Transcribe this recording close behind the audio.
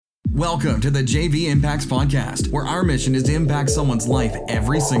Welcome to the JV Impacts Podcast, where our mission is to impact someone's life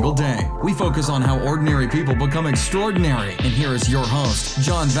every single day. We focus on how ordinary people become extraordinary. And here is your host,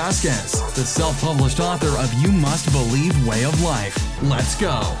 John Vasquez, the self-published author of You Must Believe Way of Life. Let's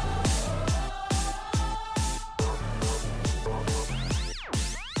go.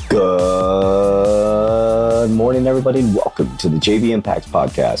 Good morning, everybody. Welcome to the JV Impacts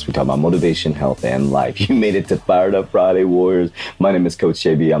Podcast. We talk about motivation, health, and life. You made it to Fired Up Friday, Warriors. My name is Coach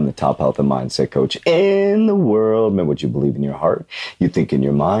JV. I'm the top health and mindset coach in the world. Man, what you believe in your heart, you think in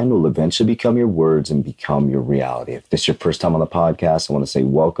your mind will eventually become your words and become your reality. If this is your first time on the podcast, I want to say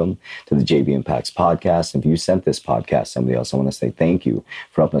welcome to the JV Impacts Podcast. If you sent this podcast to somebody else, I want to say thank you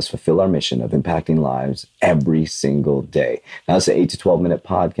for helping us fulfill our mission of impacting lives every single day. Now, it's an 8 to 12 minute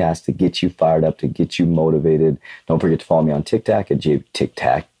podcast to get you fired up, to get you motivated. Don't forget to follow me on TikTok at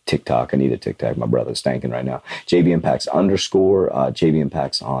TikTok. I need a TikTok. My brother's stanking right now. JV Impacts _ JV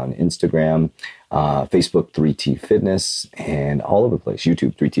Impacts on Instagram, Facebook 3T Fitness, and all over the place.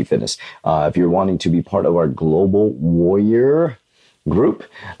 YouTube 3T Fitness. If you're wanting to be part of our Global Warrior group,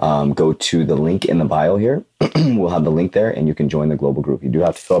 go to the link in the bio here. We'll have the link there, and you can join the global group. You do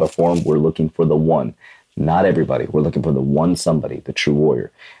have to fill out a form. We're looking for the one. Not everybody. We're looking for the one somebody, the true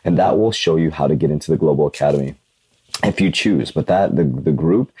warrior. And that will show you how to get into the Global Academy if you choose. But the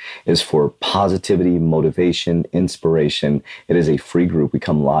group is for positivity, motivation, inspiration. It is a free group. We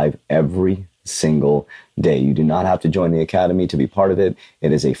come live every single day. You do not have to join the academy to be part of it.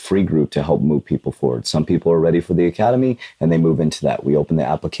 It is a free group to help move people forward. Some people are ready for the academy and they move into that. We open the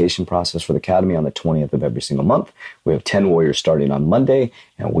application process for the academy on the 20th of every single month. We have 10 warriors starting on Monday,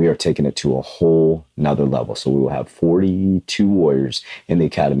 and we are taking it to a whole nother level. So we will have 42 warriors in the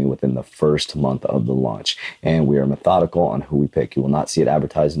academy within the first month of the launch. And we are methodical on who we pick. You will not see it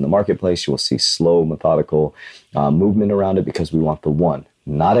advertised in the marketplace. You will see slow, methodical movement around it because we want the one.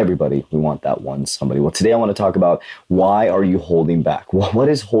 Not everybody. We want that one somebody. Well, today I want to talk about, why are you holding back? What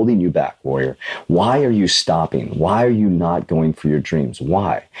is holding you back, warrior? Why are you stopping? Why are you not going for your dreams?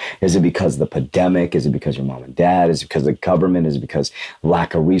 Why? Is it because of the pandemic? Is it because your mom and dad? Is it because of the government? Is it because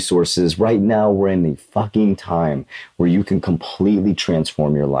lack of resources? Right now, we're in the fucking time where you can completely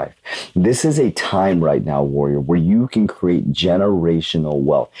transform your life. This is a time right now, warrior, where you can create generational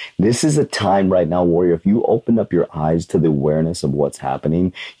wealth. This is a time right now, warrior, if you open up your eyes to the awareness of what's happening,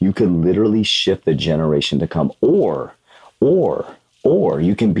 you could literally shift the generation to come, or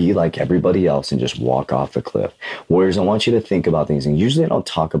you can be like everybody else and just walk off the cliff. Warriors, I want you to think about things. And usually I don't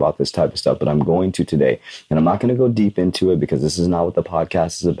talk about this type of stuff, but I'm going to today. And I'm not going to go deep into it because this is not what the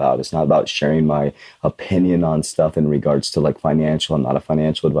podcast is about. It's not about sharing my opinion on stuff in regards to like financial. I'm not a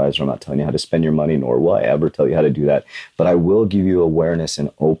financial advisor. I'm not telling you how to spend your money, nor will I ever tell you how to do that. But I will give you awareness and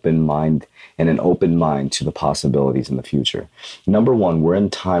an open mind to the possibilities in the future. Number one, we're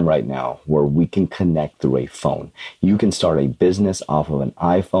in time right now where we can connect through a phone. You can start a business off of an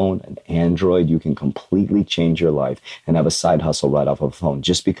iPhone, an Android. You can completely change your life and have a side hustle right off of a phone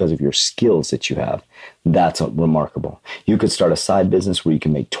just because of your skills that you have. That's remarkable. You could start a side business where you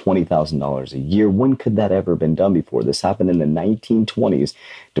can make $20,000 a year. When could that ever been done before? This happened in the 1920s.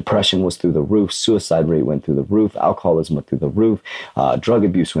 Depression was through the roof. Suicide rate went through the roof. Alcoholism went through the roof. Drug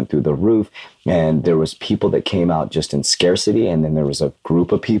abuse went through the roof. And there was people that came out just in scarcity. And then there was a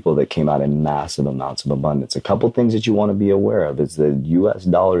group of people that came out in massive amounts of abundance. A couple things that you want to be aware of is the US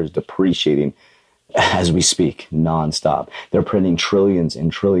dollar is depreciating as we speak, nonstop. They're printing trillions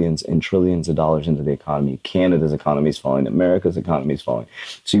and trillions and trillions of dollars into the economy. Canada's economy is falling. America's economy is falling.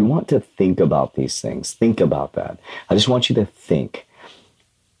 So you want to think about these things. Think about that. I just want you to think.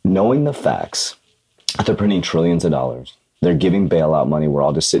 Knowing the facts that they're printing trillions of dollars, they're giving bailout money. We're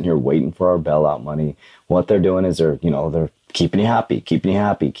all just sitting here waiting for our bailout money. What they're doing is they're keeping you happy, keeping you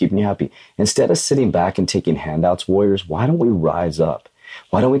happy, keeping you happy. Instead of sitting back and taking handouts, warriors, why don't we rise up?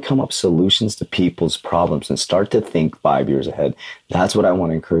 Why don't we come up with solutions to people's problems and start to think 5 years ahead? That's what I want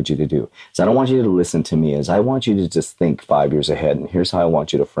to encourage you to do. I don't want you to listen to me. I want you to just think 5 years ahead. And here's how I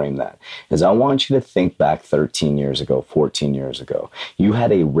want you to frame that. I want you to think back 13 years ago, 14 years ago. You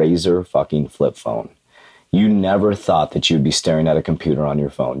had a Razr fucking flip phone. You never thought that you'd be staring at a computer on your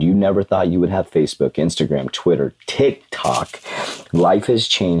phone. You never thought you would have Facebook, Instagram, Twitter, TikTok. Life has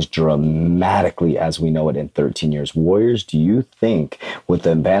changed dramatically as we know it in 13 years. Warriors, do you think with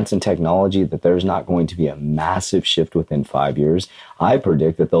the advance in technology that there's not going to be a massive shift within 5 years? I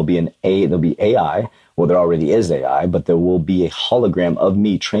predict that there'll be AI. Well, there already is AI, but there will be a hologram of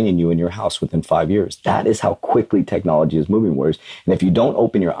me training you in your house within 5 years. That is how quickly technology is moving, warriors. And if you don't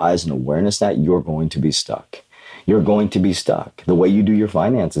open your eyes and awareness that, you're going to be stuck. You're going to be stuck. The way you do your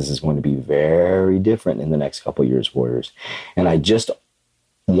finances is going to be very different in the next couple of years, warriors. And I just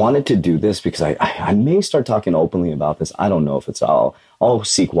wanted to do this because I may start talking openly about this. I don't know if it's all. I'll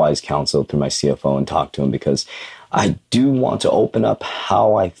seek wise counsel through my CFO and talk to him, because I do want to open up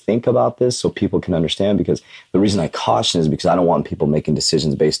how I think about this so people can understand. Because the reason I caution is because I don't want people making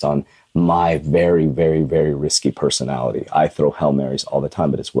decisions based on my very, very, very risky personality. I throw Hail Marys all the time,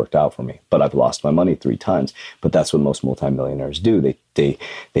 but it's worked out for me. But I've lost my money 3 times. But that's what most multimillionaires do. They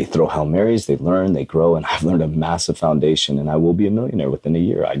throw Hail Marys, they learn, they grow, and I've learned a massive foundation, and I will be a millionaire within a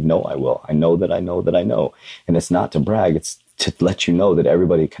year. I know I will. I know that I know that I know. And it's not to brag, it's to let you know that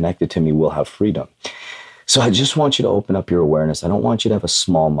everybody connected to me will have freedom. So I just want you to open up your awareness. I don't want you to have a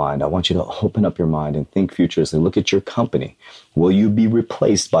small mind. I want you to open up your mind and think futuristically. Look at your company. Will you be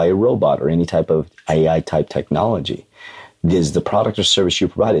replaced by a robot or any type of AI type technology? Is the product or service you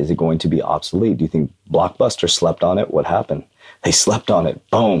provide, is it going to be obsolete? Do you think Blockbuster slept on it? What happened? They slept on it.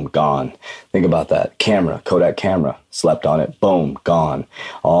 Boom, gone. Think about that. Camera, Kodak camera, slept on it. Boom, gone.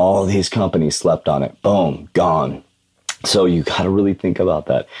 All these companies slept on it. Boom, gone. So you got to really think about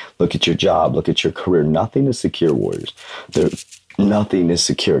that. Look at your job. Look at your career. Nothing is secure, warriors. Nothing is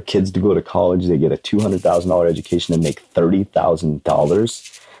secure. Kids to go to college, they get a $200,000 education and make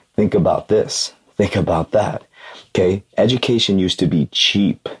 $30,000. Think about this. Think about that. Okay. Education used to be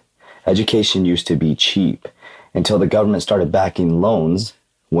cheap. Education used to be cheap until the government started backing loans.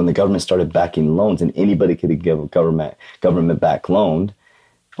 When the government started backing loans and anybody could give a government-backed loan,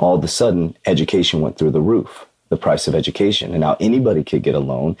 all of a sudden education went through the roof. The price of education. And now anybody could get a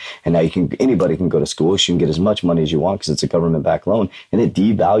loan, and now anybody can go to school. You can get as much money as you want because it's a government-backed loan, and it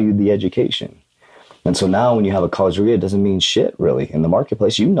devalued the education. And so now when you have a college degree, it doesn't mean shit really in the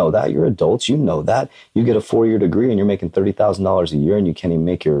marketplace. You know that. You're adults. You know that. You get a 4-year degree and you're making $30,000 a year and you can't even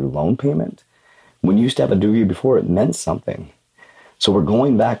make your loan payment. When you used to have a degree before, it meant something. So we're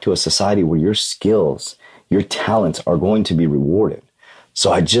going back to a society where your skills, your talents are going to be rewarded.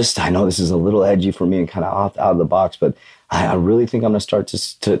 So I know this is a little edgy for me and kind of out of the box, but I really think I'm going to start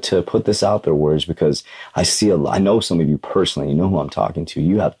to put this out there, words, because I know some of you personally, you know who I'm talking to.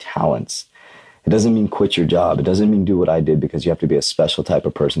 You have talents. It doesn't mean quit your job. It doesn't mean do what I did, because you have to be a special type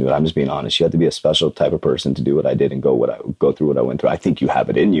of person to do it. I'm just being honest. You have to be a special type of person to do what I did and go through what I went through. I think you have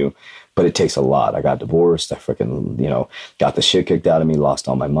it in you, but it takes a lot. I got divorced. I freaking, got the shit kicked out of me, lost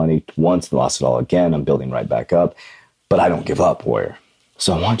all my money once, lost it all again. I'm building right back up, but I don't give up, warrior.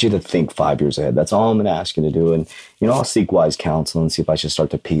 So I want you to think 5 years ahead. That's all I'm going to ask you to do. And, I'll seek wise counsel and see if I should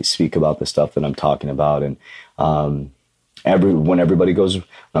start to speak about the stuff that I'm talking about. And when everybody goes,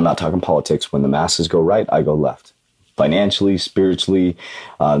 I'm not talking politics, when the masses go right, I go left. Financially, spiritually,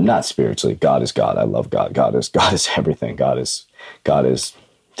 not spiritually. God is God. I love God. God is everything. God is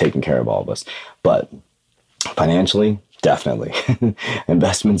taking care of all of us. But financially, definitely.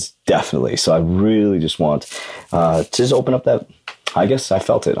 Investments, definitely. So I really just want to just open up that. I guess I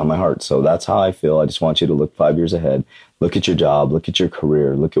felt it on my heart. So that's how I feel. I just want you to look 5 years ahead. Look at your job. Look at your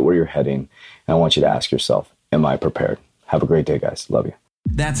career. Look at where you're heading. And I want you to ask yourself, am I prepared? Have a great day, guys. Love you.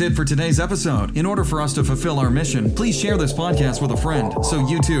 That's it for today's episode. In order for us to fulfill our mission, please share this podcast with a friend so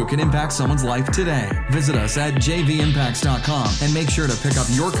you too can impact someone's life today. Visit us at jvimpacts.com and make sure to pick up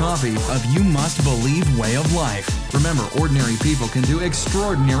your copy of You Must Believe Way of Life. Remember, ordinary people can do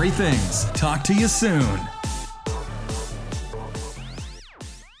extraordinary things. Talk to you soon.